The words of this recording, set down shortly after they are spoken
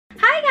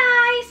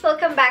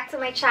welcome back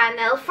to my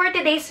channel. For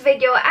today's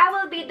video, I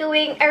will be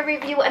doing a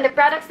review on the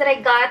products that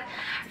I got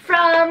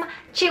from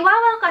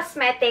Chihuahua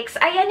Cosmetics.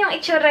 Ayan yung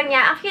itsura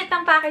niya. Ang cute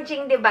ng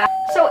packaging, diba?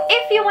 So,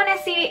 if you wanna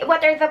see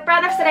what are the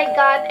products that I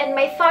got and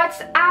my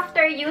thoughts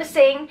after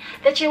using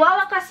the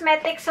Chihuahua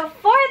Cosmetics, so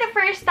for the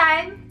first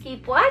time,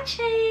 keep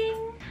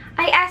watching!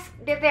 I asked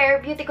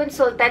their beauty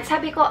consultant,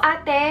 sabi ko,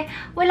 ate,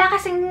 wala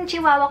kasing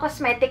Chihuahua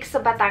Cosmetics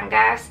sa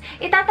Batangas.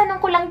 Itatanong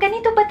ko lang,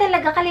 ganito ba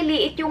talaga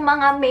kaliliit yung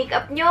mga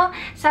makeup nyo?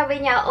 Sabi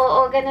niya,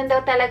 oo, ganun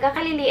daw talaga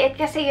kaliliit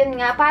kasi yun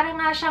nga,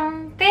 parang nga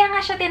siyang, kaya nga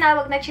siya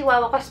tinawag na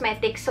Chihuahua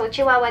Cosmetics. So,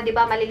 Chihuahua, di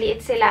ba,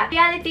 maliliit sila.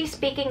 Reality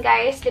speaking,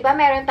 guys, di ba,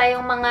 meron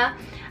tayong mga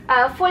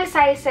full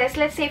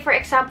sizes. Let's say, for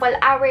example,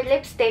 our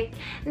lipstick,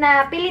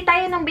 na pili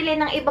tayo ng bili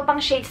ng iba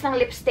pang shades ng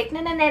lipstick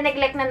na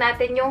nane-neglect na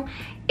natin yung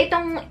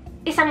itong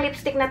isang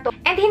lipstick na to.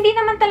 And hindi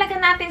naman talaga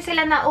natin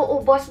sila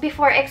nauubos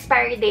before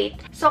expiry date.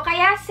 So,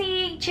 kaya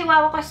si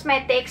Chihuahua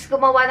Cosmetics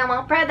gumawa ng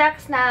mga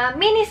products na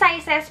mini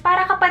sizes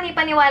para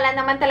kapani-paniwala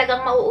naman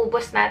talagang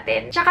mauubos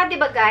natin. Tsaka, di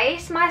ba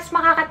guys, mas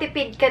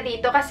makakatipid ka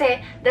dito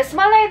kasi the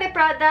smaller the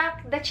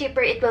product, the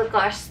cheaper it will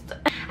cost.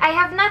 I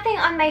have nothing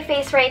on my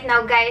face right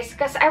now, guys,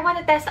 because I want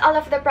to test all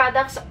of the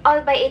products all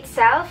by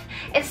itself.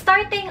 And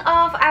starting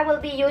off, I will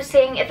be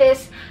using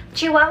this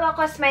Chihuahua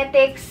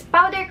Cosmetics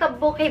Powder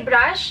Kabuki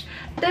Brush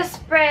to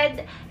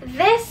spread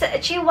this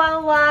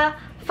Chihuahua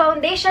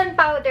foundation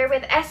powder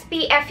with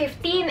SPF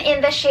 15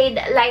 in the shade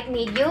light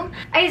medium.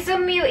 I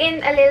zoom you in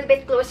a little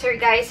bit closer,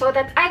 guys, so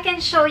that I can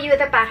show you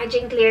the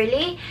packaging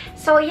clearly.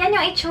 So, yan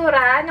yung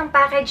itsura ng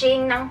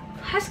packaging ng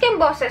husky ang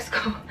boses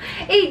ko.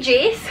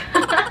 AJs.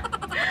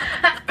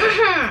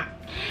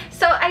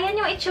 So, ayan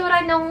yung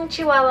itsura ng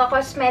Chihuahua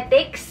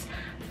Cosmetics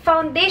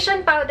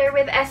foundation powder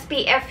with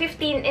SPF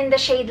 15 in the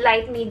shade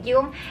light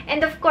medium.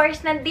 And of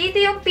course,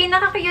 nandito yung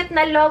pinaka-cute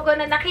na logo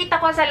na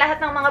nakita ko sa lahat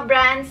ng mga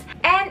brands.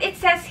 And it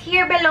says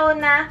here below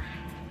na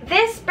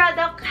this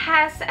product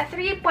has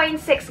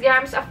 3.6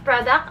 grams of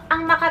product.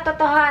 Ang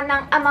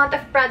makatotohanang amount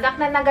of product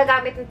na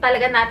nagagamit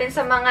talaga natin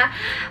sa mga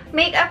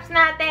makeups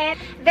natin.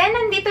 Then,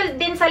 nandito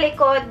din sa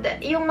likod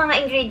yung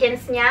mga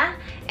ingredients niya.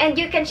 And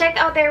you can check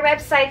out their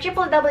website,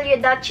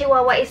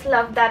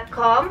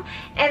 www.chihuahuaislove.com.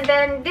 And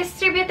then,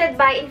 distributed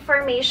by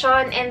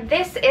information. And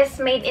this is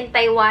made in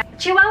Taiwan.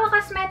 Chihuahua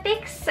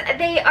Cosmetics,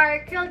 they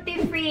are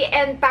cruelty-free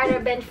and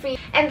paraben-free.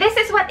 And this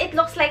is what it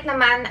looks like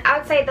naman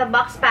outside the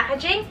box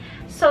packaging.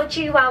 So,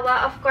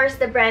 Chihuahua, of course,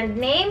 the brand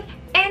name.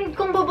 And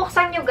kung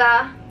bubuksan nyo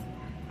ga,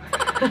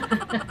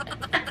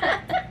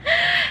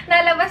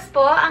 nalabas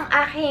po ang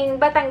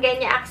aking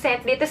Batangueña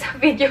accent dito sa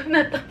video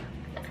na to.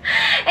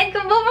 And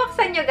kung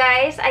bubuksan nyo,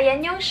 guys,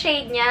 ayan yung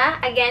shade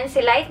niya. Again, si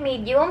light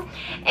medium.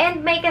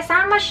 And may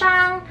kasama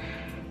siyang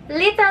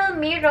little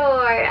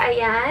mirror.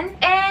 Ayan.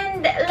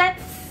 And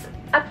let's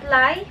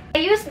apply. I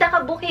use the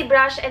kabuki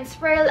brush and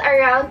swirl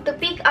around to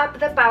pick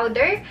up the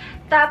powder.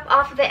 Tap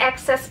off the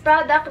excess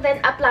product, then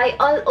apply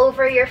all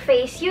over your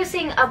face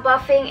using a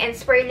buffing and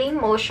swirling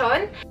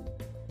motion.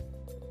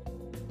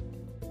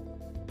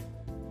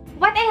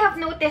 What I have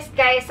noticed,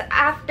 guys,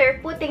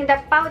 after putting the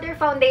powder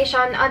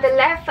foundation on the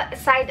left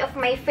side of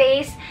my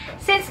face,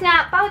 since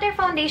nga powder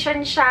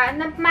foundation siya,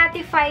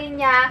 nag-mattify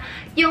niya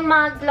yung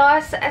mga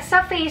gloss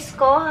sa face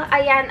ko.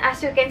 Ayan, as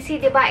you can see,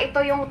 diba,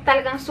 ito yung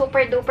talagang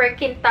super duper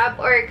kintab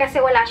or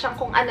kasi wala siyang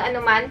kung ano-ano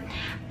man.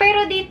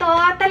 Pero dito,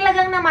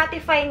 talagang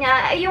na-mattify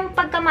niya. Yung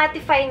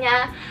pagka-mattify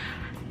niya,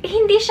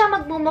 hindi siya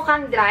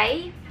magmumukhang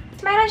dry.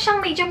 Meron siyang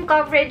medium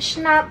coverage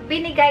na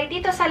binigay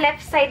dito sa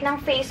left side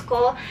ng face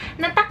ko.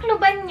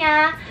 Natakloban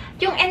niya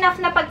yung enough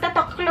na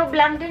pagtataklob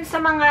lang dun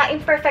sa mga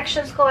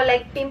imperfections ko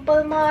like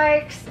pimple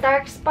marks,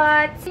 dark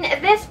spots.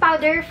 This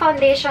powder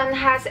foundation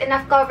has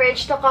enough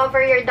coverage to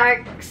cover your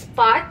dark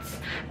spots.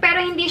 Pero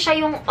hindi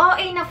siya yung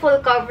OA na full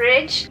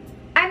coverage.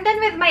 I'm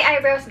done with my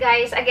eyebrows,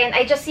 guys. Again,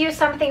 I just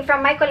used something from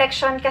my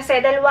collection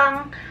kasi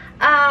dalawang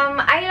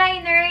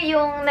eyeliner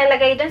yung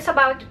nalagay dun sa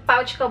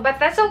pouch ko.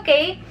 But that's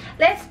okay.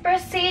 Let's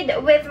proceed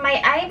with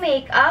my eye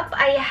makeup.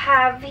 I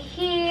have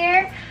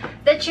here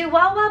the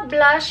Chihuahua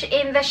blush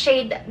in the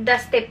shade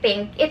Dusty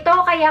Pink. Ito,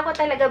 kaya ko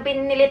talaga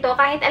binili to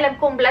kahit alam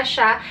kong blush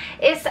siya,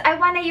 is I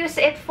wanna use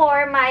it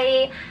for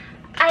my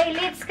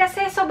eyelids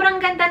kasi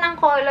sobrang ganda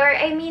ng color.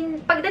 I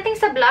mean, pagdating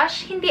sa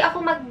blush, hindi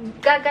ako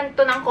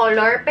maggaganto ng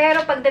color.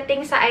 Pero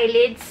pagdating sa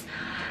eyelids,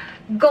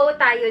 go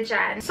tayo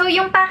dyan. So,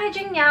 yung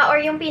packaging niya or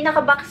yung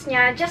pinaka-box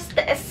niya, just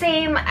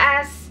same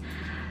as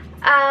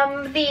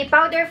the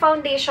powder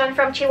foundation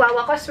from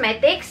Chihuahua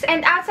Cosmetics.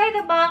 And outside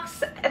the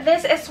box,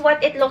 this is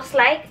what it looks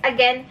like.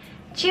 Again,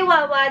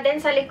 Chihuahua. Then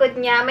sa likod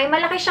niya, may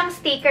malaki siyang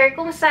sticker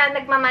kung saan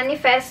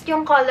nagmamanifest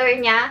yung color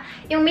niya,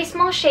 yung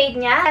mismong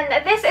shade niya.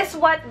 And this is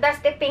what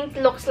Dusty Pink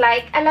looks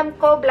like. Alam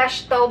ko,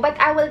 blush to, but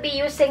I will be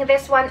using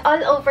this one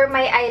all over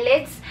my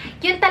eyelids.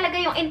 Yun talaga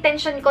yung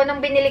intention ko nung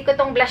binili ko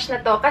tong blush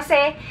na to.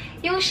 Kasi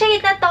yung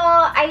shade na to,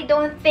 I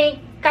don't think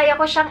kaya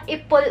ko siyang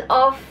i-pull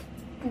off.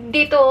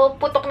 Dito,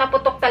 putok na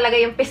putok talaga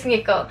yung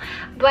pisngi ko.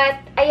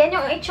 But, ayan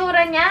yung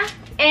itsura niya.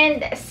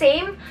 And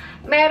same,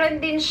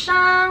 meron din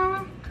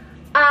siyang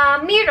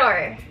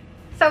mirror.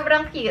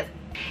 Sobrang cute.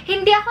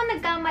 Hindi ako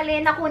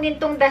nagkamali na kunin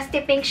tong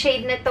dusty pink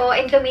shade na to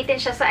and gamitin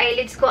siya sa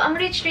eyelids ko. Ang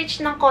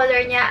rich-rich ng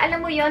color niya.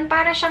 Alam mo yon,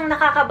 para siyang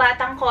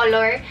nakakabatang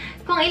color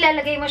kung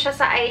ilalagay mo siya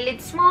sa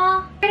eyelids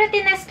mo. Pero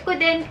tinest ko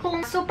din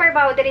kung super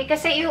powdery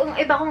kasi yung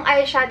iba kong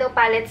eyeshadow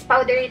palettes,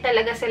 powdery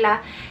talaga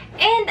sila.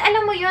 And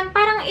alam mo yun,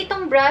 parang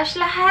itong brush,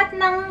 lahat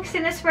ng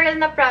sineswirl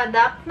na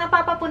product,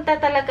 napapapunta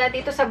talaga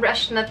dito sa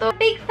brush na to.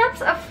 Big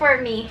thumbs up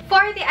for me.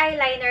 For the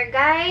eyeliner,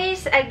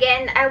 guys,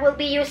 again, I will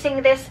be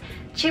using this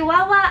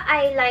Chihuahua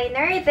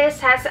eyeliner.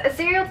 This has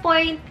 0.8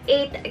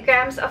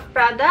 grams of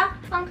product.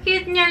 Ang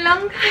cute niya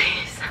lang,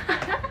 guys.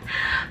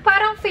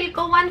 Parang feel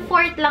ko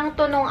 1/4 lang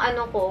to nung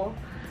ano ko.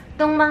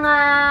 Nung mga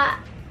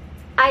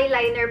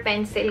eyeliner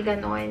pencil,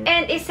 ganon.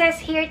 And it says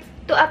here,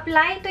 to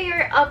apply to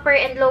your upper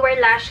and lower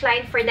lash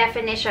line for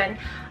definition.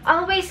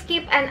 Always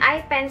keep an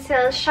eye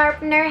pencil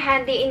sharpener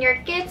handy in your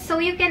kit so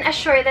you can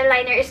assure the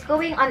liner is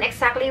going on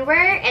exactly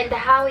where and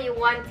how you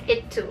want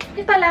it to.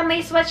 Yun pala,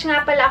 may swatch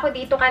nga pala ako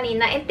dito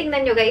kanina. And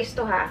tingnan nyo guys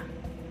to ha.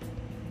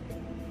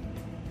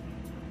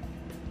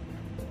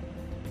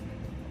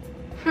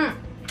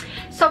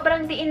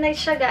 Sobrang diin na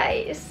siya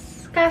guys.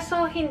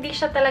 Kaso hindi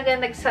siya talaga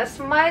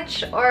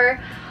nagsasmudge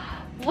or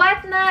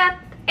whatnot.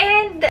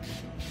 And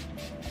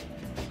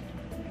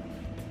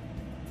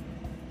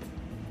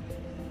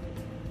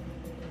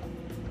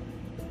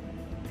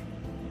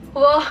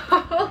wow!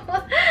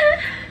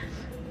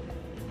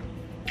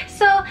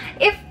 So,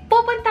 if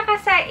pupunta ka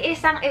sa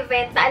isang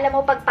event na alam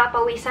mo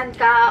pagpapawisan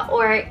ka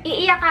or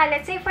iiyak ka,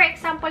 let's say for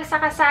example sa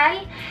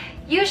kasal,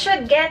 you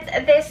should get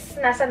this,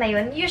 nasa na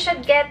yun? You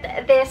should get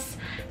this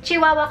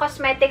Chihuahua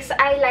Cosmetics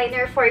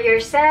eyeliner for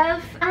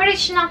yourself. Ang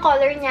rich ng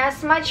color niya,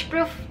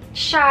 smudge-proof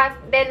siya,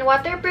 then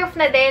waterproof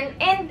na din,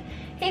 and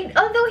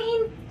although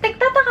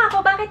nagtataka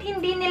ako bakit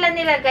hindi nila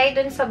nilagay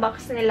dun sa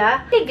box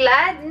nila. I'm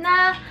glad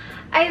na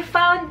I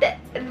found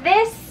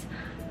this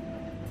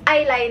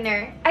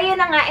eyeliner. Ayun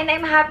na nga, and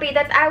I'm happy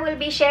that I will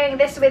be sharing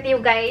this with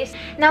you guys.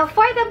 Now,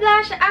 for the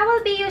blush, I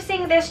will be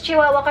using this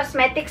Chihuahua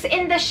Cosmetics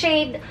in the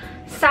shade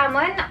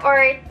Salmon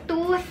or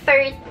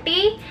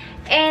 230.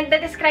 And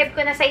na-describe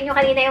ko na sa inyo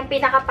kanina yung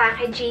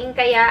pinaka-packaging.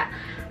 Kaya,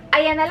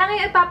 ayan na lang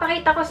yung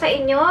ipapakita ko sa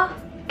inyo.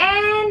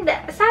 And,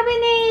 sabi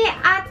ni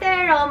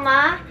Ate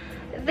Roma,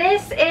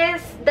 this is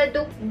the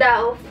dupe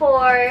daw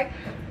for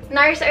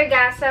Nars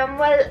Orgasm.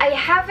 Well, I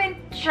haven't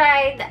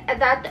tried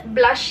that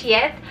blush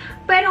yet.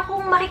 Pero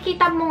kung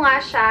makikita mo nga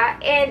siya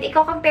and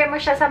i-compare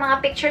mo siya sa mga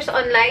pictures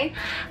online,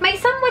 may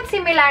somewhat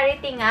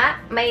similarity nga.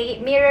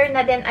 May mirror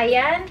na din,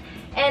 ayan.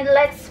 And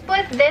let's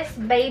put this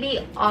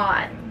baby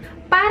on.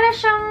 Para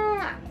siyang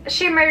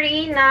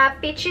shimmery na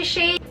peachy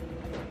shade.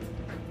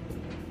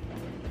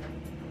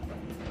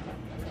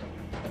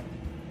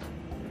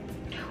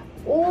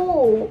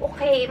 Ooh,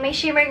 okay. May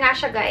shimmer nga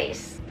siya,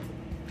 guys.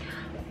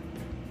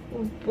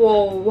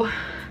 Wow.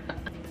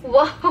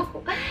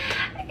 Wow.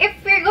 If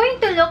you're going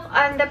to look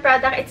on the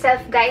product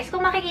itself, guys,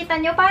 kung makikita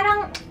nyo,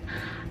 parang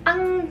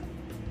ang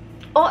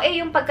OA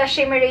yung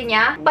pagka-shimmery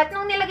niya. But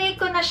nung nilagay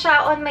ko na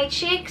siya on my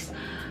cheeks,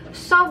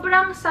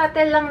 sobrang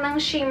subtle lang ng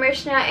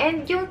shimmers niya.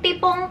 And yung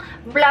tipong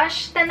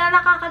blush na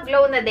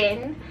nakaka-glow na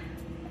din.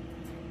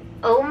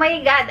 Oh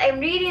my God,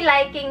 I'm really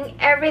liking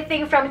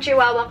everything from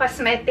Chihuahua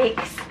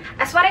Cosmetics.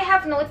 As what I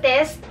have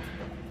noticed,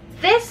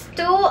 these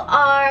two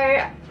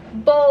are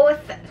both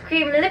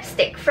cream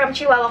lipstick from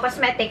Chihuahua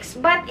Cosmetics.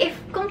 But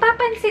kung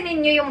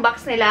papansinin nyo yung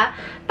box nila,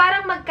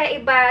 parang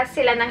magkaiba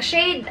sila ng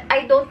shade.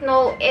 I don't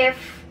know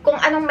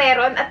kung anong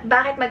meron at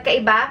bakit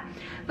magkaiba.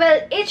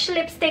 Well, each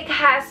lipstick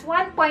has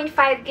 1.5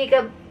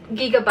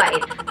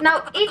 gigabyte.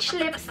 Now, each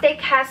lipstick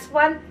has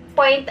 1.5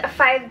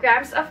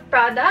 grams of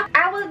product.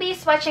 I will be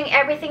swatching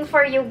everything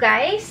for you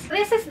guys.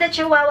 This is the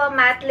Chihuahua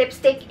matte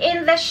lipstick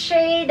in the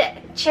shade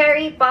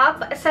Cherry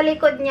Pop. Sa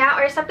likod niya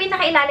or sa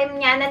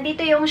pinakailalim niya,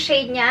 nandito yung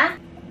shade niya.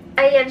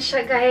 Ayan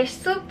siya guys.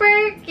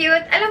 Super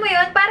cute. Alam mo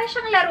yun, para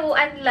siyang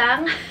laruan lang.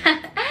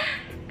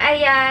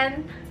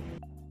 Ayan.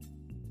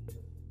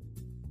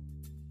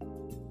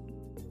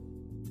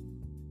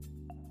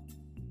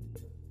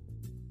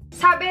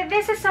 Sabi,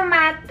 this is a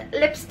matte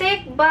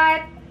lipstick,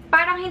 but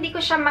parang hindi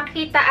ko siya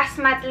makita as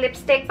matte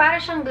lipstick. Para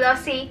siyang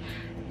glossy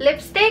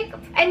lipstick.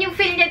 And yung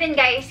feel niya din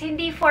guys,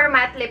 hindi for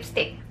matte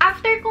lipstick.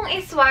 After kong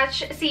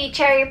iswatch si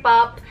Cherry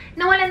Pop,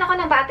 nawalan ako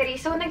ng battery.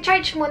 So,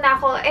 nag-charge muna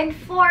ako. And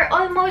for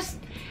almost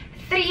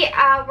 3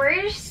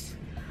 hours,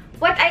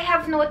 what I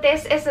have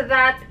noticed is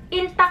that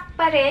intact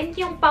pa rin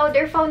yung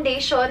powder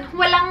foundation.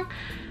 Walang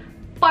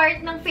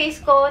part ng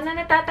face ko na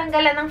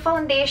natatanggalan ng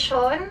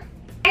foundation.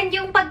 And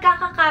yung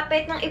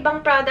pagkakakapit ng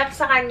ibang product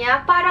sa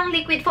kanya, parang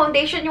liquid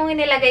foundation yung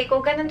inilagay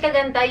ko. Ganun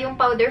kaganda yung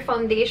powder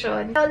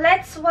foundation. So,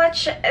 let's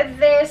watch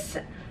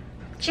this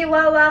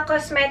Chihuahua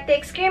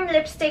Cosmetics Cream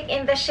Lipstick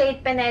in the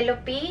shade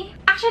Penelope.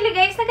 Actually,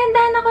 guys,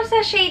 nagandahan ako sa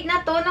shade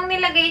na to nung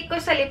nilagay ko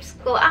sa lips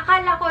ko.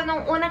 Akala ko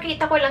nung unang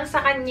kita ko lang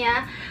sa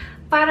kanya,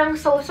 parang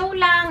so-so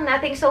lang,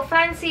 nothing so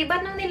fancy.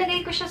 But nung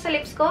nilagay ko siya sa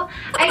lips ko,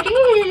 I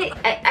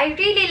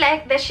really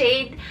like the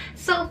shade.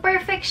 So,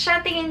 perfect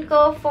siya tingin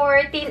ko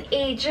for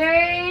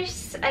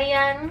teenagers.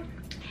 Ayan.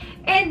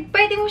 And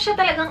pwede mo siya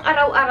talagang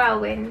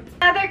araw-arawin.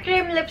 Another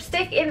cream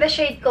lipstick in the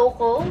shade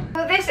Cocoa.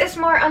 So this is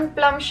more on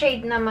plum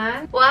shade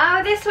naman.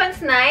 Wow, this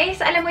one's nice.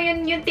 Alam mo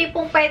yun, yung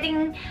tipong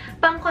pwedeng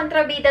pang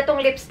kontrabida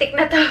tong lipstick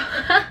na to.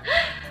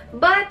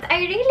 But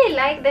I really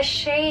like the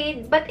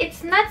shade. But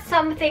it's not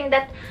something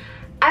that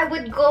I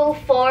would go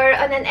for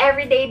on an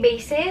everyday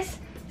basis.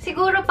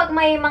 Siguro pag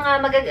may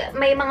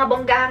mga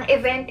bonggahang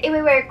event,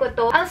 i-wear ko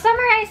to. I'll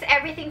summarize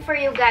everything for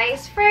you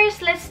guys.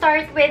 First, let's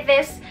start with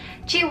this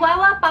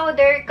Chihuahua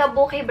Powder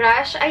Kabuki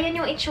Brush. Ayan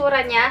yung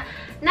itsura niya.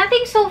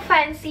 Nothing so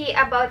fancy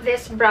about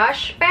this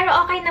brush. Pero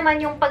okay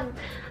naman yung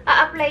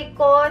pag-apply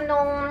ko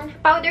nung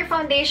powder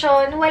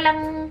foundation.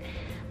 Walang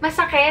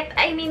masakit.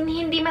 I mean,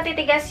 hindi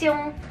matitigas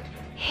yung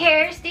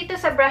hairs dito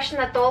sa brush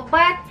na to.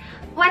 But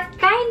what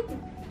kind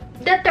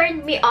that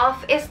turned me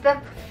off is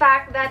the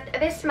fact that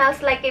this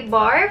smells like a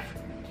barf.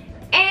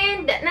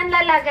 And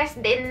nanlalagas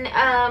din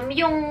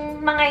yung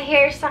mga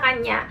hairs sa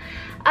kanya.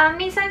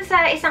 Minsan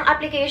sa isang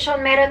application,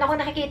 meron ako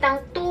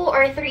nakikitang 2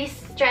 or 3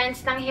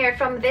 strands ng hair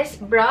from this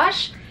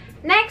brush.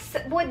 Next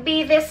would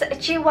be this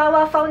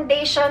Chihuahua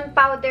Foundation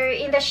Powder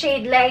in the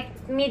shade light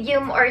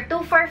medium or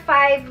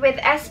 245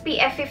 with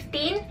SPF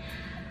 15.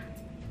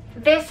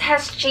 This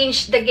has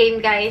changed the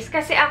game, guys.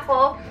 Kasi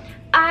ako,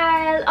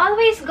 I'll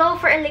always go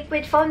for a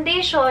liquid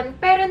foundation.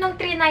 Pero nung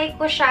trinay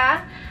ko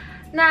siya,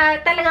 na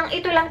talagang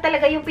ito lang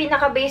talaga yung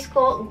pinaka-base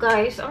ko,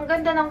 guys, ang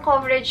ganda ng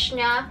coverage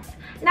niya.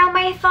 Now,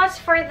 my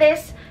thoughts for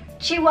this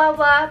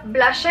Chihuahua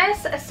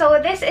blushes. So,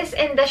 this is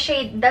in the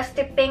shade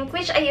Dusty Pink,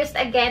 which I used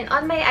again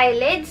on my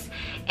eyelids.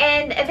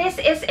 And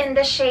this is in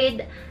the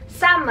shade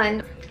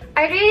Salmon.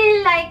 I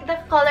really like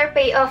the color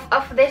payoff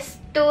of these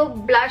two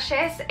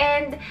blushes.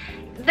 And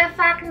the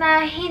fact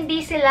na hindi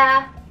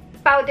sila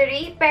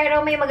powdery, pero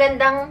may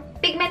magandang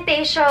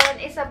pigmentation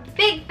is a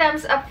big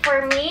thumbs up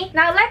for me.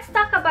 Now, let's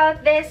talk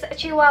about this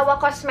Chihuahua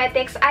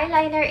Cosmetics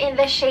eyeliner in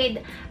the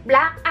shade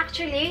Black.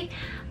 Actually,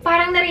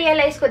 parang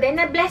na-realize ko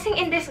din na blessing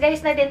in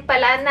disguise na din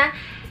pala na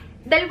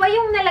dalawa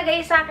yung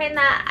nalagay sa akin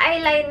na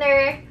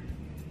eyeliner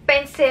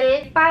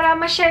pencil para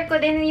ma-share ko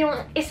din yung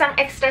isang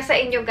extra sa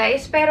inyo,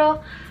 guys.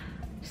 Pero,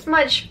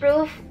 smudge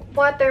proof,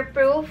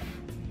 waterproof,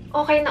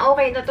 okay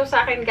na to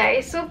sa akin,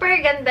 guys. Super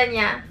ganda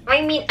niya.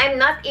 I mean,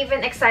 I'm not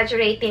even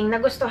exaggerating.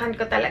 Nagustuhan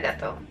ko talaga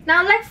to.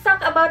 Now, let's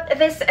talk about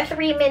this 3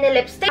 mini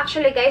lipstick.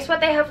 Actually, guys,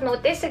 what I have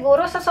noticed,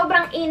 siguro sa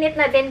sobrang init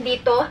na din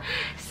dito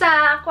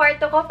sa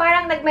kwarto ko,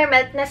 parang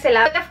nagme-melt na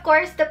sila. But of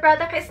course, the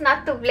product is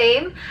not to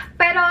blame.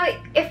 Pero,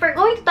 if we're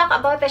going to talk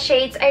about the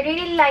shades, I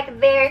really like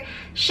their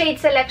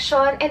shade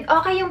selection and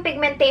okay yung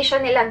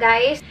pigmentation nila,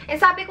 guys. And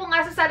sabi ko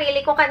nga sa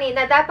sarili ko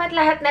kanina, dapat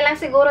lahat na lang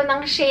siguro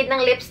ng shade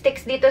ng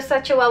lipsticks dito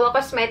sa Chihuahua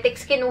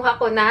Cosmetics kinuha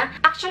ko na.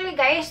 Actually,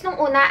 guys, nung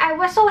una, I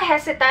was so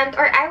hesitant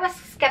or I was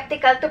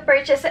skeptical to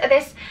purchase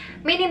this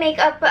mini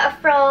makeup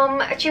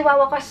from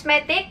Chihuahua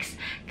Cosmetics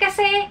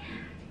kasi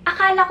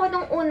akala ko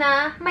nung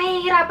una,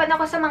 mahihirapan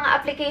ako sa mga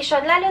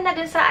application, lalo na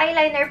dun sa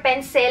eyeliner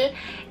pencil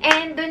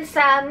and dun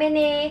sa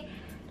mini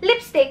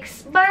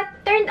lipsticks.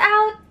 But turned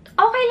out,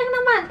 okay lang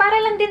naman. Para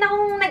lang din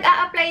akong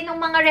nag-a-apply ng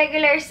mga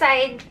regular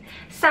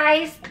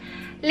sized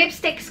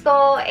lipsticks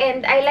ko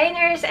and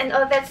eyeliners and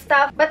all that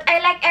stuff. But I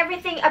like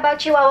everything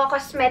about Chihuahua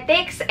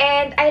Cosmetics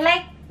and I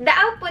like the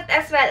output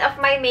as well of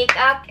my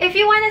makeup. If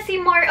you want to see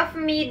more of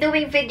me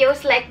doing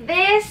videos like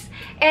this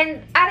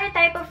and other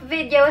type of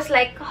videos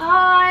like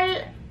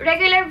haul,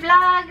 regular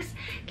vlogs,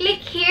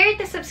 click here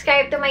to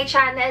subscribe to my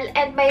channel.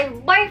 And my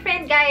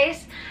boyfriend,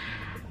 guys,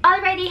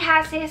 already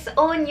has his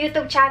own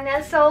YouTube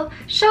channel. So,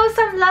 show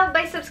some love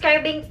by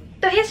subscribing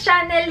to his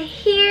channel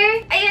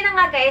here. Ayun na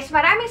nga, guys.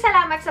 Maraming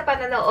salamat sa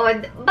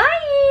panonood.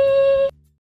 Bye!